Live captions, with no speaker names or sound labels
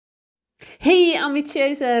Hey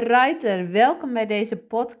ambitieuze ruiter, welkom bij deze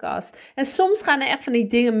podcast. En soms gaan er echt van die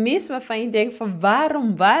dingen mis waarvan je denkt van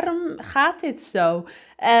waarom gaat dit zo?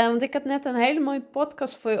 Want ik had net een hele mooie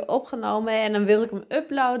podcast voor je opgenomen en dan wil ik hem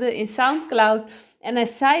uploaden in Soundcloud. En hij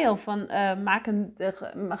zei al van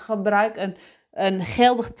gebruik een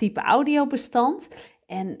geldig type audiobestand.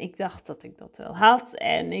 En ik dacht dat ik dat wel had.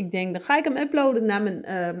 En ik denk, dan ga ik hem uploaden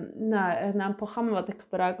naar een programma wat ik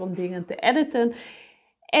gebruik om dingen te editen.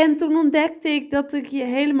 En toen ontdekte ik dat ik je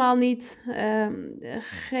helemaal niks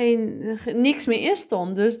meer in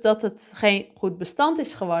stond. Dus dat het geen goed bestand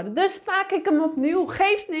is geworden. Dus maak ik hem opnieuw.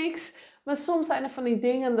 Geeft niks. Maar soms zijn er van die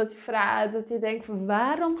dingen dat je denkt van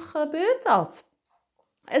waarom gebeurt dat?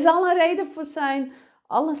 Er zal een reden voor zijn.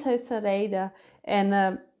 Alles heeft zijn reden.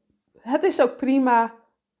 En het is ook prima.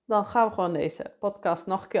 Dan gaan we gewoon deze podcast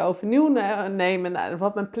nog een keer overnieuw nemen. Nou, dan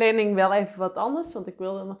wordt mijn planning wel even wat anders. Want ik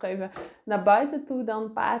wilde nog even naar buiten toe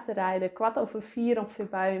dan paardrijden. 4:15 ongeveer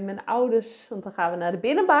bij mijn ouders. Want dan gaan we naar de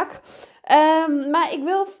binnenbak. Maar ik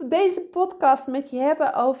wil deze podcast met je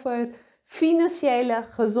hebben over financiële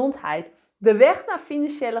gezondheid. De weg naar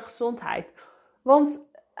financiële gezondheid. Want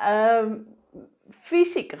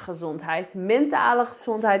fysieke gezondheid, mentale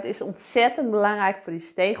gezondheid is ontzettend belangrijk voor die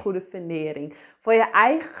steengoede fundering. Voor je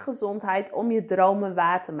eigen gezondheid om je dromen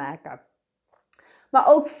waar te maken. Maar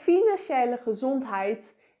ook financiële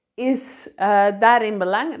gezondheid is daarin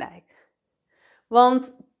belangrijk.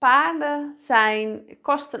 Want paarden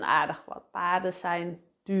kosten aardig wat. Paarden zijn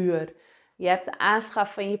duur. Je hebt de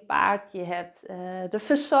aanschaf van je paard, je hebt de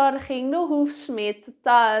verzorging, de hoefsmid,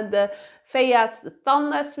 de veearts, de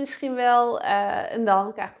tandarts misschien wel. En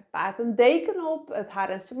dan krijgt het paard een deken op, het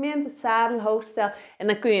harnessement, het zadel, hoofdstel. En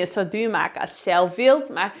dan kun je het zo duur maken als je zelf wilt.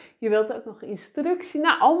 Maar je wilt ook nog instructie.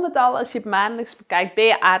 Nou, al met al, als je het maandelijks bekijkt, ben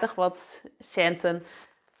je aardig wat centen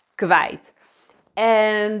kwijt.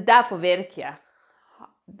 En daarvoor werk je.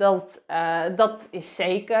 Dat is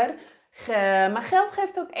zeker. Maar geld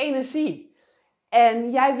geeft ook energie.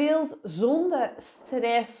 En jij wilt zonder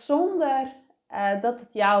stress, zonder dat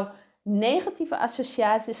het jou negatieve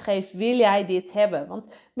associaties geeft, wil jij dit hebben.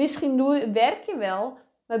 Want misschien werk je wel,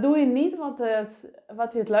 maar doe je niet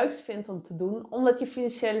wat je het leukst vindt om te doen, omdat je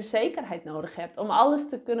financiële zekerheid nodig hebt. Om alles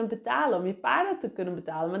te kunnen betalen, om je paarden te kunnen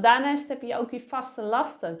betalen. Maar daarnaast heb je ook je vaste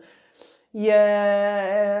lasten.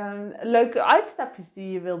 Je leuke uitstapjes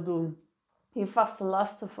die je wilt doen. Je vaste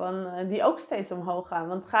lasten die ook steeds omhoog gaan.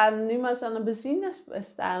 Want ga nu maar eens aan de benzine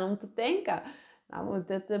staan om te tanken. Nou,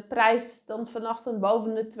 de prijs stond vanochtend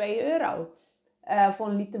boven de €2 voor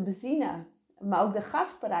een liter benzine. Maar ook de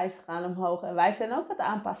gasprijzen gaan omhoog. En wij zijn ook wat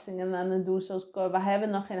aanpassingen aan het doen. Zoals, we hebben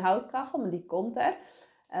nog geen houtkachel, maar die komt er.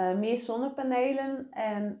 Meer zonnepanelen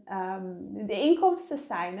en de inkomsten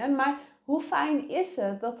zijn er. Maar hoe fijn is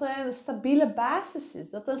het dat er een stabiele basis is?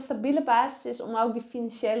 Dat er een stabiele basis is om ook die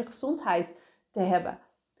financiële gezondheid te hebben.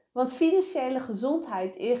 Want financiële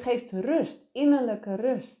gezondheid geeft rust, innerlijke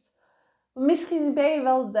rust. Misschien ben je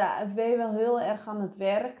wel heel erg aan het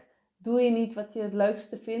werk. Doe je niet wat je het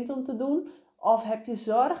leukste vindt om te doen? Of heb je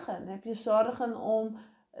zorgen? Heb je zorgen om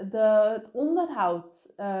het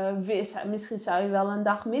onderhoud? Misschien zou je wel een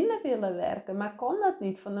dag minder willen werken, maar kon dat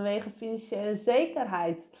niet vanwege financiële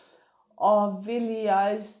zekerheid? Of wil je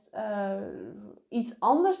juist iets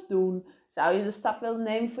anders doen? Zou je de stap willen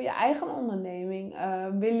nemen voor je eigen onderneming?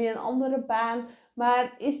 Wil je een andere baan?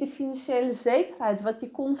 Maar is die financiële zekerheid wat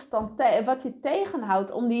je wat je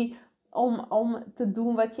tegenhoudt om te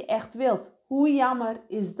doen wat je echt wilt? Hoe jammer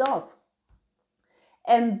is dat?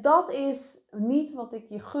 En dat is niet wat ik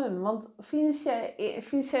je gun. Want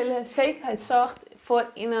financiële zekerheid zorgt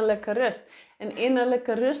voor innerlijke rust. En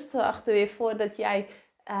innerlijke rust zorgt er weer voor dat jij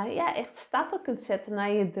echt stappen kunt zetten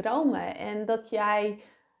naar je dromen. En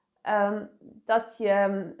dat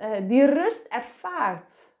je die rust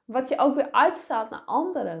ervaart. Wat je ook weer uitstraalt naar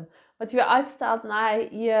anderen. Wat je weer uitstraalt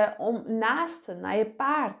naar je naasten, naar je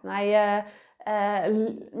paard, naar je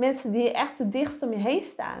mensen die echt het dichtst om je heen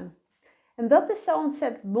staan. En dat is zo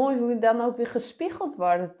ontzettend mooi hoe je dan ook weer gespiegeld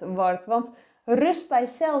wordt. Want rust bij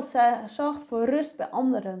jezelf zorgt voor rust bij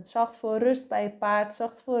anderen. Zorgt voor rust bij je paard.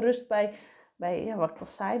 Zorgt voor rust bij wat ik al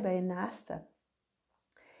zei, bij je naasten.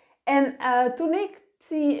 En toen ik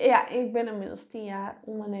ben inmiddels 10 jaar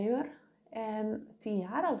ondernemer. En 10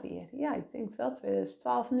 jaar alweer. Ja, ik denk wel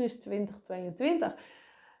 2012, nu is het 2022.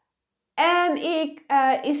 En ik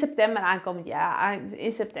in september aankomend jaar,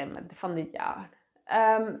 in september van dit jaar.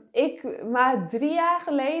 Maar 3 jaar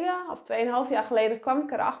geleden, of 2,5 jaar geleden, kwam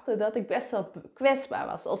ik erachter dat ik best wel kwetsbaar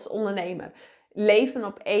was als ondernemer. Leven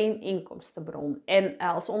op 1 inkomstenbron. En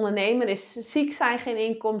als ondernemer is ziek zijn geen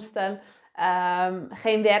inkomsten.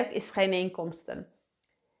 Geen werk is geen inkomsten.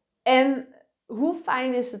 En hoe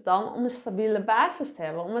fijn is het dan om een stabiele basis te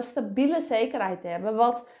hebben, om een stabiele zekerheid te hebben,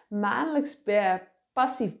 wat maandelijks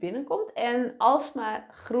passief binnenkomt en alsmaar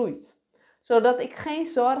groeit. Zodat ik geen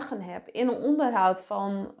zorgen heb in een onderhoud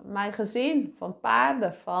van mijn gezin, van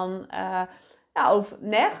paarden, of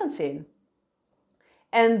nergens in.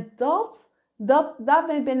 En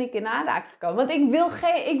daarmee ben ik in aanraking gekomen. Want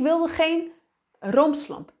ik wilde geen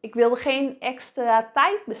rompslomp. Ik wilde geen extra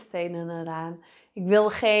tijd besteden eraan. Ik wilde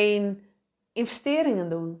geen investeringen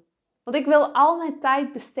doen. Want ik wil al mijn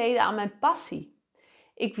tijd besteden aan mijn passie.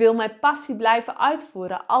 Ik wil mijn passie blijven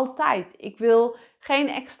uitvoeren, altijd. Ik wil geen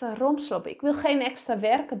extra rompslomp. Ik wil geen extra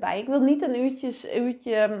werken bij. Ik wil niet een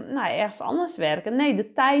uurtje ergens anders werken. Nee,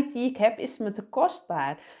 de tijd die ik heb is me te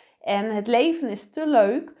kostbaar. En het leven is te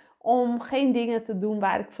leuk om geen dingen te doen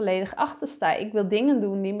waar ik volledig achter sta. Ik wil dingen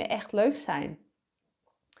doen die me echt leuk zijn.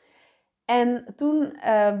 En toen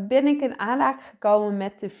ben ik in aanraking gekomen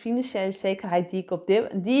met de financiële zekerheid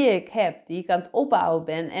die ik heb. Die ik aan het opbouwen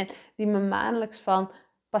ben. En die me maandelijks van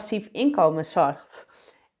passief inkomen zorgt.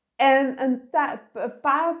 En een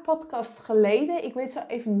paar podcasts geleden, ik weet zo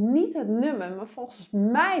even niet het nummer, maar volgens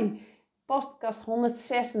mij podcast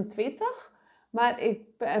 126. Maar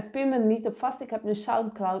ik pin me niet op vast. Ik heb nu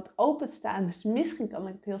Soundcloud openstaan, dus misschien kan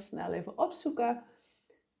ik het heel snel even opzoeken.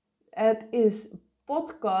 Het is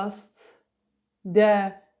podcast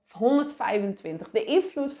de 125. De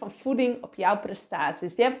invloed van voeding op jouw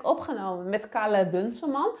prestaties. Die heb ik opgenomen met Carla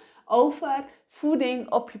Dunselman over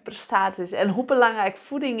voeding op je prestaties. En hoe belangrijk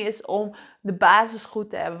voeding is om de basis goed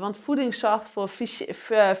te hebben. Want voeding zorgt voor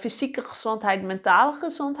fysieke gezondheid, mentale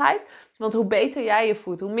gezondheid. Want hoe beter jij je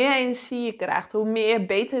voedt, hoe meer energie je krijgt,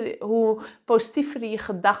 hoe positiever je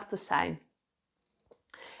gedachten zijn.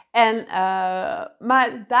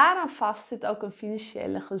 Maar daaraan vast zit ook een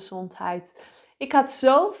financiële gezondheid. Ik had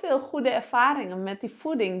zoveel goede ervaringen met die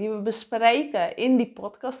voeding die we bespreken in die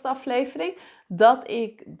podcastaflevering, dat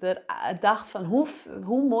ik dacht van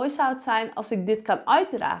hoe mooi zou het zijn als ik dit kan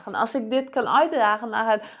uitdragen. Als ik dit kan uitdragen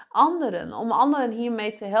naar anderen, om anderen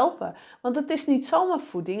hiermee te helpen. Want het is niet zomaar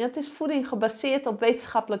voeding, het is voeding gebaseerd op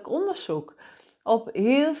wetenschappelijk onderzoek. Op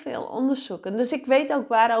heel veel onderzoeken. Dus ik weet ook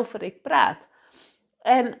waarover ik praat.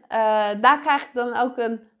 En daar krijg ik dan ook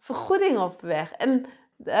een vergoeding op weg. En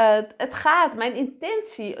mijn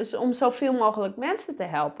intentie is om zoveel mogelijk mensen te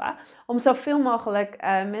helpen. Om zoveel mogelijk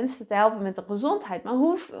mensen te helpen met de gezondheid. Maar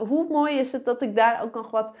hoe mooi is het dat ik daar ook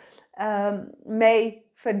nog wat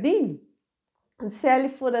mee verdien. Stel je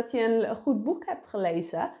voor dat je een goed boek hebt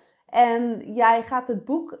gelezen. En jij gaat het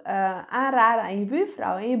boek aanraden aan je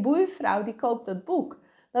buurvrouw. En je buurvrouw die koopt dat boek.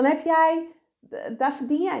 Dan heb jij... Daar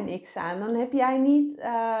verdien jij niks aan. Dan heb jij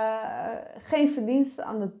geen verdienste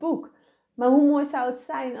aan het boek. Maar hoe mooi zou het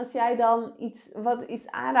zijn als jij dan iets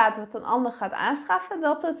aanraadt wat een ander gaat aanschaffen.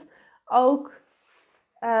 Dat het ook...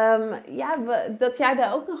 dat jij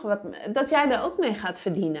daar ook mee gaat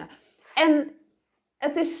verdienen. En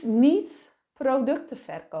het is niet producten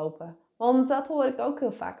verkopen. Want dat hoor ik ook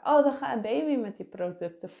heel vaak. Oh, dan ga je weer met die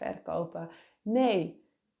producten verkopen. Nee.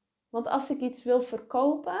 Want als ik iets wil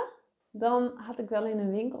verkopen, dan had ik wel in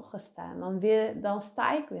een winkel gestaan. Dan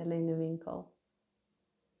sta ik wel in de winkel.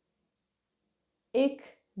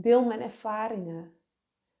 Ik deel mijn ervaringen.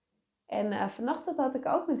 En vanochtend had ik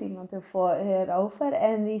ook met iemand hierover.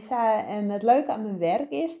 En die zei, en het leuke aan mijn werk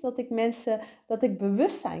is dat ik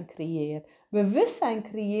bewustzijn creëer. Bewustzijn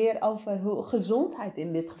creëer over gezondheid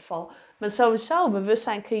in dit geval. Maar sowieso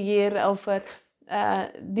bewustzijn creëren over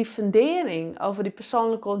die fundering, over die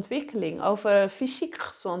persoonlijke ontwikkeling, over fysieke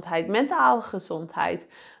gezondheid, mentale gezondheid.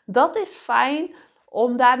 Dat is fijn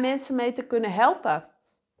om daar mensen mee te kunnen helpen.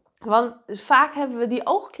 Want vaak hebben we die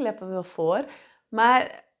oogkleppen wel voor,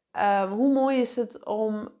 maar hoe mooi is het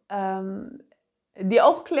om... die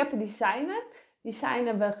oogkleppen die zijn er.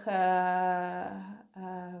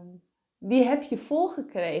 Die heb je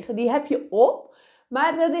volgekregen. Die heb je op.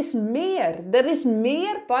 Maar er is meer. Er is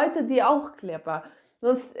meer buiten die oogkleppen.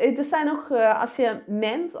 Want er zijn ook, als je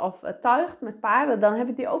ment of tuigt met paarden, dan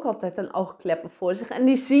hebben die ook altijd een oogkleppen voor zich. En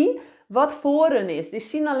die zien wat voor hen is. Die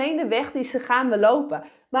zien alleen de weg die ze gaan belopen.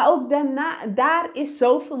 Maar ook daar is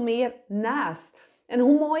zoveel meer naast. En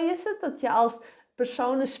hoe mooi is het dat je als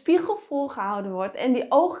persoon een spiegel voorgehouden wordt en die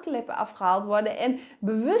oogkleppen afgehaald worden en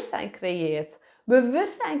bewustzijn creëert.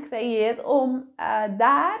 Bewustzijn creëert om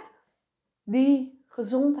daar die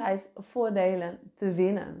gezondheidsvoordelen te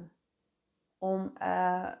winnen. Om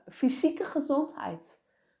fysieke gezondheid,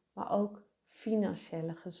 maar ook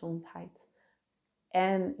financiële gezondheid.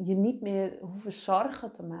 En je niet meer hoeven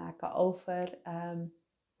zorgen te maken over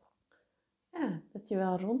dat je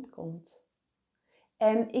wel rondkomt.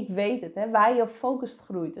 En ik weet het, waar je op focust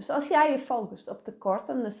groeit. Dus als jij je focust op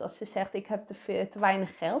tekorten, dus als je zegt ik heb te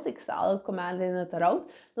weinig geld, ik sta elke maand in het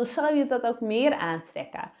rood, dan zal je dat ook meer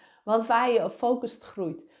aantrekken. Want waar je op focust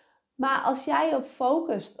groeit. Maar als jij op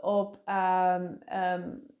focust op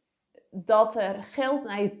dat er geld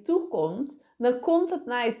naar je toe komt, dan komt het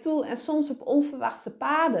naar je toe en soms op onverwachte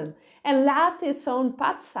paden. En laat dit zo'n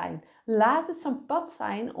pad zijn. Laat het zo'n pad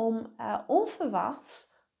zijn om onverwachts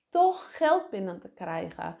toch geld binnen te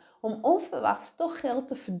krijgen. Om onverwachts toch geld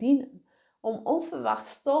te verdienen. Om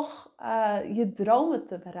onverwachts toch je dromen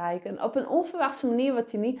te bereiken. Op een onverwachte manier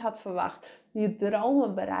wat je niet had verwacht. Je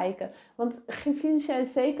dromen bereiken. Want geen financiële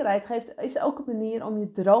zekerheid is ook een manier om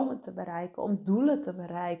je dromen te bereiken. Om doelen te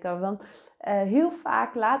bereiken. Want heel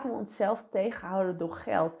vaak laten we onszelf tegenhouden door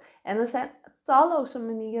geld. En er zijn talloze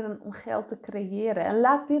manieren om geld te creëren. En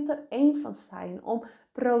laat dit er één van zijn. Om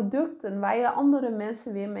producten waar je andere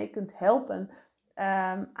mensen weer mee kunt helpen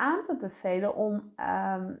aan te bevelen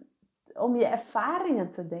om je ervaringen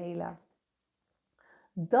te delen.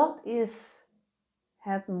 Dat is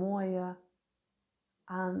het mooie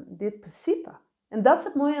aan dit principe. En dat is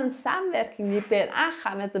het mooie aan de samenwerking die ik ben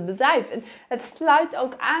aangegaan met het bedrijf. En het sluit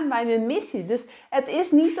ook aan bij mijn missie. Dus het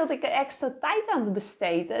is niet dat ik er extra tijd aan te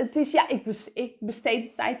besteden. Het is ik besteed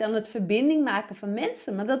de tijd aan het verbinding maken van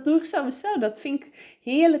mensen. Maar dat doe ik sowieso. Dat vind ik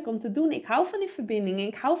heerlijk om te doen. Ik hou van die verbinding.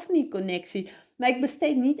 Ik hou van die connectie. Maar ik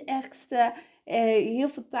besteed niet extra heel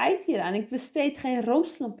veel tijd hieraan. Ik besteed geen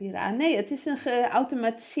roomslomp hieraan. Nee, het is een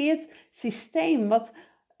geautomatiseerd systeem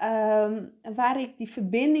waar ik die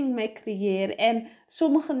verbinding mee creëer. En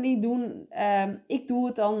sommigen die doen, ik doe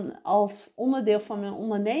het dan als onderdeel van mijn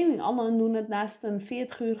onderneming. Anderen doen het naast een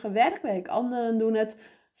 40-urige werkweek. Anderen doen het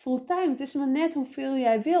fulltime. Het is maar net hoeveel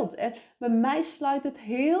jij wilt. En bij mij sluit het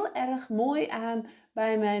heel erg mooi aan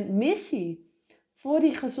bij mijn missie. Voor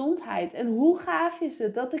die gezondheid. En hoe gaaf is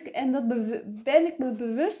het dat ben ik me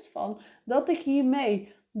bewust van, dat ik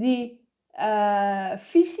hiermee die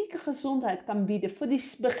fysieke gezondheid kan bieden. Voor die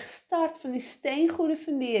start van die steengoede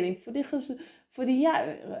fundering. Voor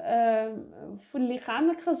de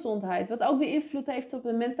lichamelijke gezondheid. Wat ook weer invloed heeft op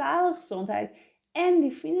de mentale gezondheid. En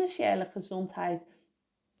die financiële gezondheid.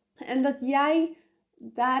 En dat jij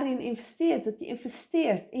daarin investeert. Dat je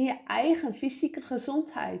investeert in je eigen fysieke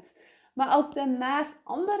gezondheid. Maar ook daarnaast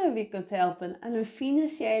anderen weer kunt helpen aan hun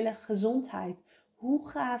financiële gezondheid. Hoe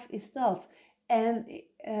gaaf is dat? En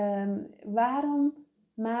waarom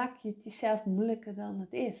maak je het jezelf moeilijker dan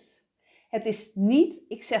het is? Het is niet,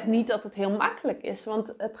 ik zeg niet dat het heel makkelijk is,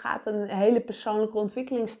 want het gaat een hele persoonlijke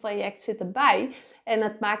ontwikkelingstraject zit erbij. En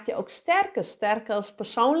het maakt je ook sterker. Sterker als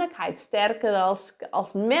persoonlijkheid, sterker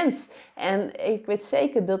als mens. En ik weet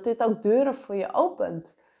zeker dat dit ook deuren voor je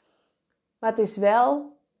opent. Maar het is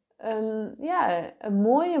wel een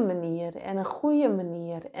mooie manier en een goede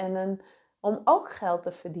manier om ook geld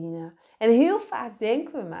te verdienen. En heel vaak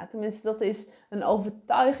denken we maar, tenminste dat is een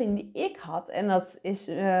overtuiging die ik had. En dat is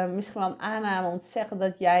misschien wel een aanname om te zeggen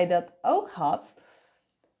dat jij dat ook had.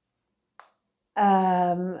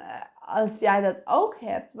 Als jij dat ook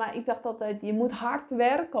hebt. Maar ik dacht altijd, je moet hard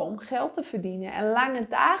werken om geld te verdienen. En lange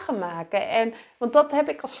dagen maken. Want dat heb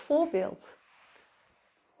ik als voorbeeld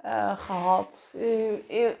gehad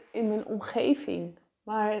in mijn omgeving.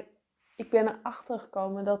 Maar ik ben erachter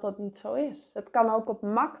gekomen dat dat niet zo is. Het kan ook op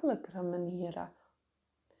makkelijkere manieren.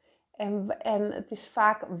 En het is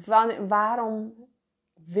vaak, waarom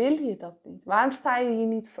wil je dat niet? Waarom sta je hier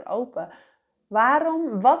niet voor open?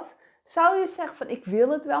 Wat zou je zeggen van ik wil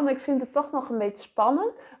het wel, maar ik vind het toch nog een beetje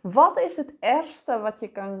spannend? Wat is het ergste wat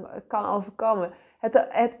je kan overkomen?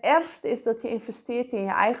 Het ergste is dat je investeert in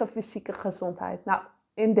je eigen fysieke gezondheid. Nou,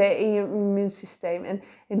 in je immuunsysteem. En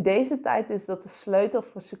in deze tijd is dat de sleutel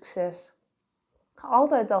voor succes.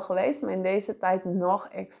 Altijd al geweest, maar in deze tijd nog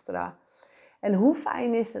extra. En hoe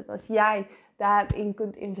fijn is het als jij daarin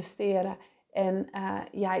kunt investeren en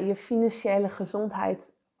je financiële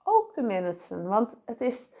gezondheid ook te managen. Want het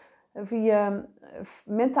is je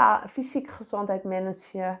fysieke gezondheid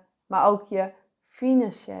managen, maar ook je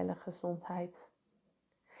financiële gezondheid.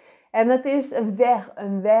 En het is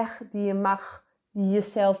een weg die je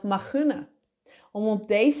jezelf mag gunnen. Om op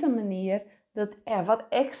deze manier wat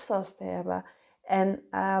extra's te hebben. En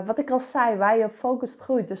wat ik al zei, waar je op focust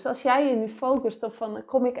groeit. Dus als jij je nu focust op van,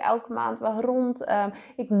 kom ik elke maand wel rond.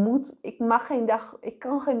 Ik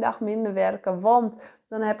kan geen dag minder werken, want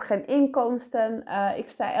dan heb ik geen inkomsten.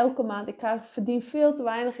 Ik verdien veel te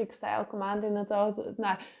weinig. Ik sta elke maand in het auto.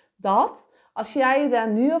 Nou, als jij je daar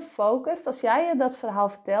nu op focust, als jij je dat verhaal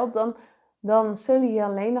vertelt, dan zul je hier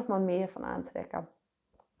alleen nog maar meer van aantrekken.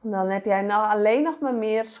 Dan heb jij nou alleen nog maar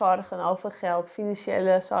meer zorgen over geld,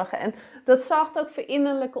 financiële zorgen. En dat zorgt ook voor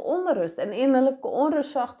innerlijke onrust. En innerlijke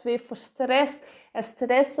onrust zorgt weer voor stress. En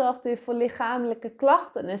stress zorgt weer voor lichamelijke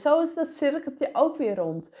klachten. En zo is dat cirkeltje ook weer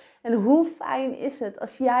rond. En hoe fijn is het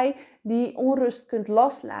als jij die onrust kunt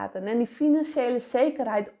loslaten. En die financiële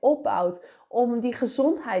zekerheid opbouwt. Om die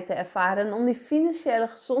gezondheid te ervaren. En om die financiële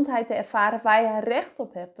gezondheid te ervaren waar je recht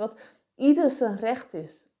op hebt. Wat ieder zijn recht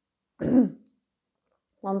is.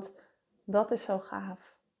 Want dat is zo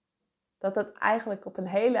gaaf. Dat het eigenlijk op een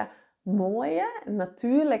hele mooie,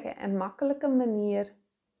 natuurlijke en makkelijke manier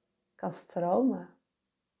kan stromen.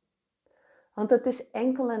 Want het is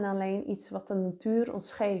enkel en alleen iets wat de natuur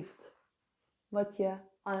ons geeft. Waar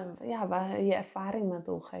je ervaring mee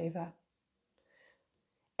wil geven.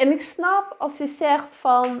 En ik snap als je zegt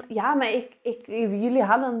van, ja, maar jullie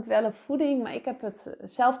hadden het wel op voeding, maar ik heb het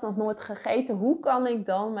zelf nog nooit gegeten. Hoe kan ik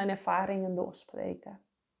dan mijn ervaringen doorspreken?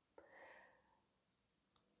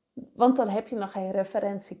 Want dan heb je nog geen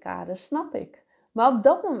referentiekader, snap ik. Maar op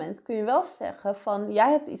dat moment kun je wel zeggen van,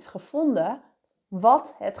 jij hebt iets gevonden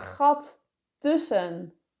wat het gat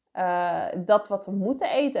tussen dat wat we moeten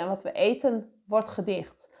eten en wat we eten wordt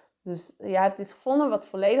gedicht. Dus jij hebt iets gevonden wat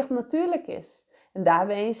volledig natuurlijk is. En daar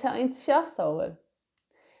ben je zo enthousiast over.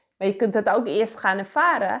 Maar je kunt het ook eerst gaan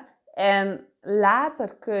ervaren en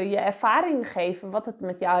later kun je ervaring geven wat het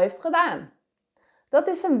met jou heeft gedaan. Dat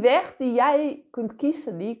is een weg die jij kunt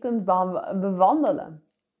kiezen, die je kunt bewandelen.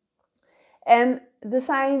 En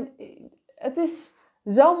het is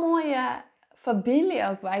zo'n mooie familie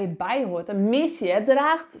ook waar je bij hoort. Een missie, het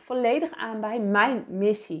draagt volledig aan bij mijn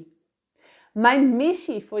missie. Mijn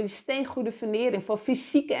missie voor die steengoede fundering, voor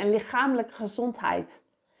fysieke en lichamelijke gezondheid.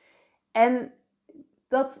 En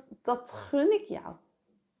dat gun ik jou.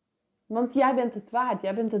 Want jij bent het waard.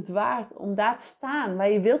 Jij bent het waard om daar te staan waar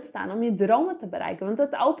je wilt staan. Om je dromen te bereiken. Want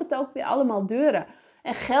dat opent ook weer allemaal deuren.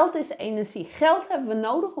 En geld is energie. Geld hebben we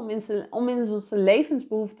nodig om in onze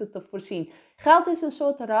levensbehoeften te voorzien. Geld is een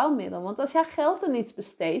soort ruilmiddel. Want als jij geld aan iets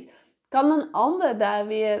besteedt, kan een ander daar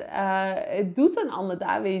weer, doet een ander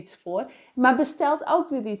daar weer iets voor. Maar bestelt ook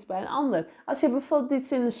weer iets bij een ander. Als je bijvoorbeeld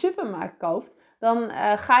iets in de supermarkt koopt, dan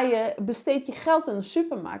besteed je geld in de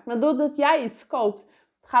supermarkt. Maar doordat jij iets koopt,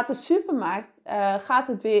 gaat de supermarkt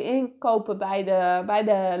het weer inkopen bij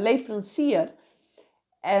de leverancier.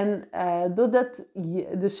 En doordat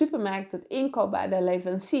de supermarkt het inkoopt bij de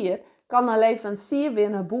leverancier, kan de leverancier weer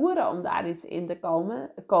naar boeren om daar iets in te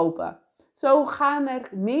kopen. Zo gaan er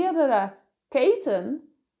meerdere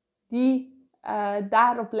keten die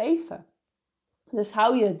daarop leven. Dus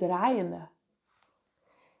hou je draaiende.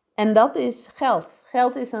 En dat is geld.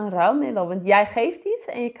 Geld is een ruilmiddel, want jij geeft iets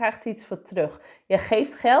en je krijgt iets voor terug. Je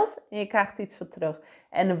geeft geld en je krijgt iets voor terug.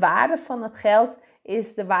 En de waarde van het geld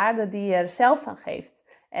is de waarde die je er zelf aan geeft.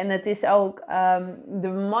 En het is ook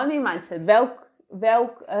de money mindset.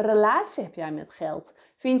 Welke relatie heb jij met geld?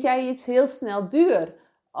 Vind jij iets heel snel duur?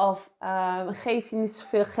 Of geef je niet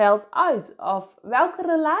zoveel geld uit? Of welke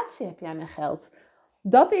relatie heb jij met geld?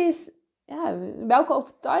 Dat is, welke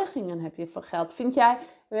overtuigingen heb je van geld?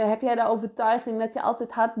 Heb jij de overtuiging dat je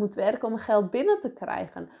altijd hard moet werken om geld binnen te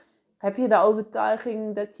krijgen? Heb je de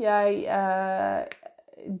overtuiging dat jij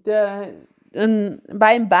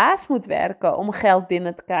bij een baas moet werken om geld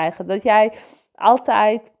binnen te krijgen? Dat jij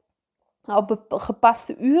altijd op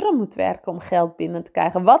gepaste uren moet werken om geld binnen te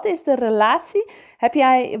krijgen? Wat is de relatie?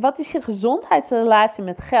 Wat is je gezondheidsrelatie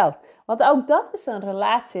met geld? Want ook dat is een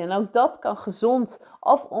relatie en ook dat kan gezond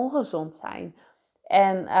of ongezond zijn.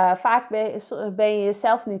 En vaak ben je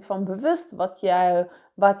jezelf niet van bewust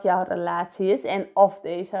wat jouw relatie is en of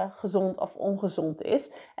deze gezond of ongezond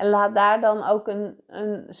is. En laat daar dan ook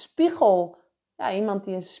een spiegel, iemand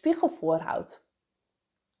die een spiegel voorhoudt.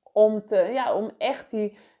 Om echt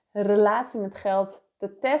die relatie met geld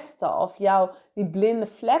te testen of die blinde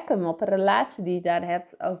vlekken op een relatie die je daar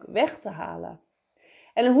hebt ook weg te halen.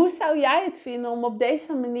 En hoe zou jij het vinden om op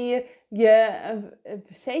deze manier je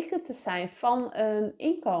verzekerd te zijn van een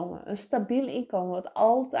inkomen, een stabiel inkomen wat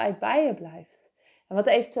altijd bij je blijft en wat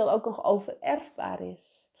eventueel ook nog overerfbaar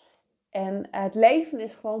is? En het leven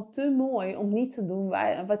is gewoon te mooi om niet te doen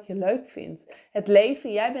wat je leuk vindt. Het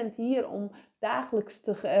leven, jij bent hier om dagelijks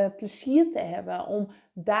plezier te hebben, om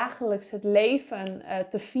dagelijks het leven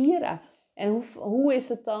te vieren. En hoe is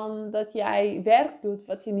het dan dat jij werk doet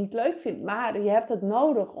wat je niet leuk vindt, maar je hebt het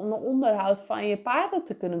nodig om de onderhoud van je paarden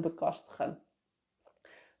te kunnen bekostigen?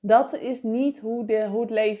 Dat is niet hoe het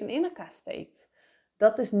leven in elkaar steekt.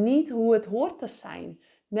 Dat is niet hoe het hoort te zijn.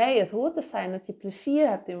 Nee, het hoort te zijn dat je plezier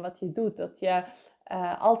hebt in wat je doet. Dat je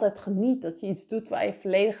altijd geniet. Dat je iets doet waar je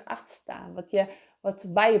volledig achter staat. wat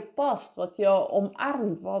bij je past, wat je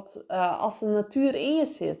omarmt, wat als de natuur in je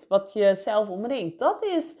zit, wat je zelf omringt. Dat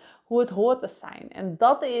is hoe het hoort te zijn. En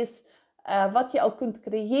dat is wat je ook kunt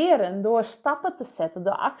creëren door stappen te zetten,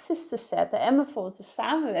 door acties te zetten en bijvoorbeeld te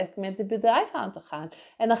samenwerken met het bedrijf aan te gaan.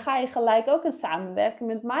 En dan ga je gelijk ook een samenwerking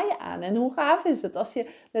met mij aan. En hoe gaaf is het als je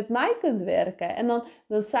met mij kunt werken? En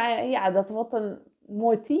dan zei je, ja, dat wordt een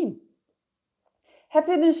mooi team. Heb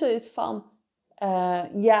je nu zoiets van,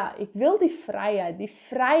 ja, ik wil die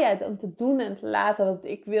vrijheid om te doen en te laten wat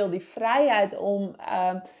ik wil, die vrijheid om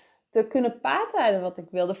te kunnen paardrijden wat ik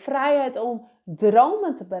wil, de vrijheid om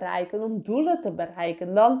dromen te bereiken, om doelen te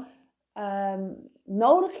bereiken, dan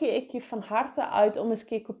nodig ik je van harte uit om eens een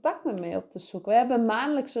keer contact met mij op te zoeken. We hebben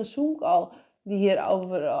maandelijks een Zoom-call die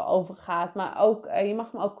hierover gaat, maar ook, je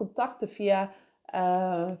mag me ook contacten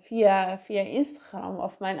via Instagram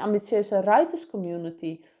of mijn ambitieuze ruiters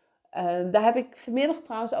community. Daar heb ik vanmiddag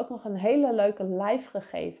trouwens ook nog een hele leuke live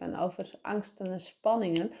gegeven over angsten en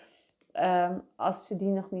spanningen. Als je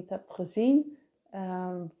die nog niet hebt gezien,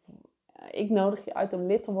 ik nodig je uit om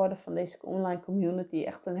lid te worden van deze online community.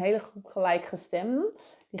 Echt een hele groep gelijkgestemden.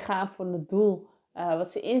 Die gaan voor het doel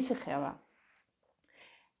wat ze in zich hebben.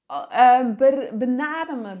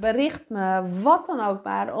 Benader me, bericht me, wat dan ook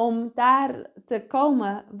maar, om daar te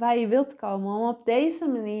komen waar je wilt komen. Om op deze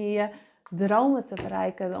manier je dromen te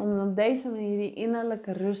bereiken. Om op deze manier die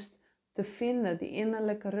innerlijke rust te vinden. Die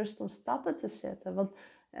innerlijke rust om stappen te zetten. Want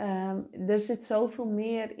er zit zoveel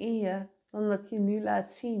meer in je dan dat je nu laat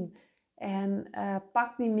zien. En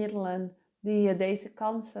pak die middelen die je deze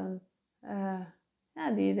kansen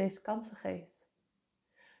geeft.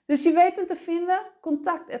 Dus je weet me te vinden.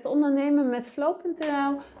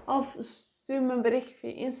 contact@ondernemenmetflow.nl of stuur me een berichtje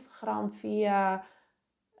via Instagram, via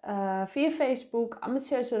Facebook,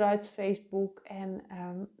 Ambitieuze Ruiters Facebook. En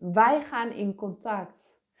wij gaan in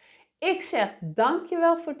contact. Ik zeg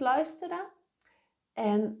dankjewel voor het luisteren.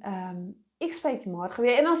 En ik spreek je morgen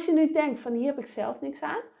weer. En als je nu denkt van hier heb ik zelf niks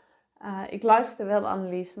aan. Ik luister wel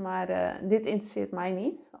Annelies, maar dit interesseert mij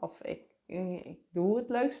niet. Of ik doe het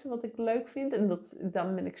leukste wat ik leuk vind. En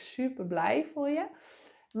dan ben ik super blij voor je.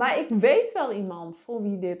 Maar ik weet wel iemand voor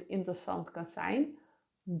wie dit interessant kan zijn.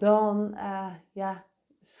 Dan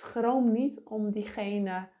schroom niet om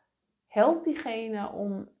diegene. Help diegene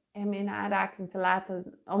om hem in aanraking te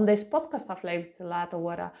laten. Om deze podcastaflevering te laten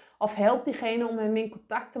horen. Of help diegene om hem in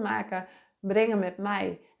contact te brengen met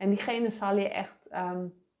mij. En diegene zal je echt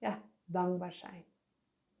dankbaar zijn.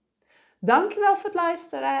 Dankjewel voor het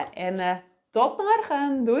luisteren en tot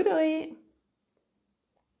morgen. Doei doei!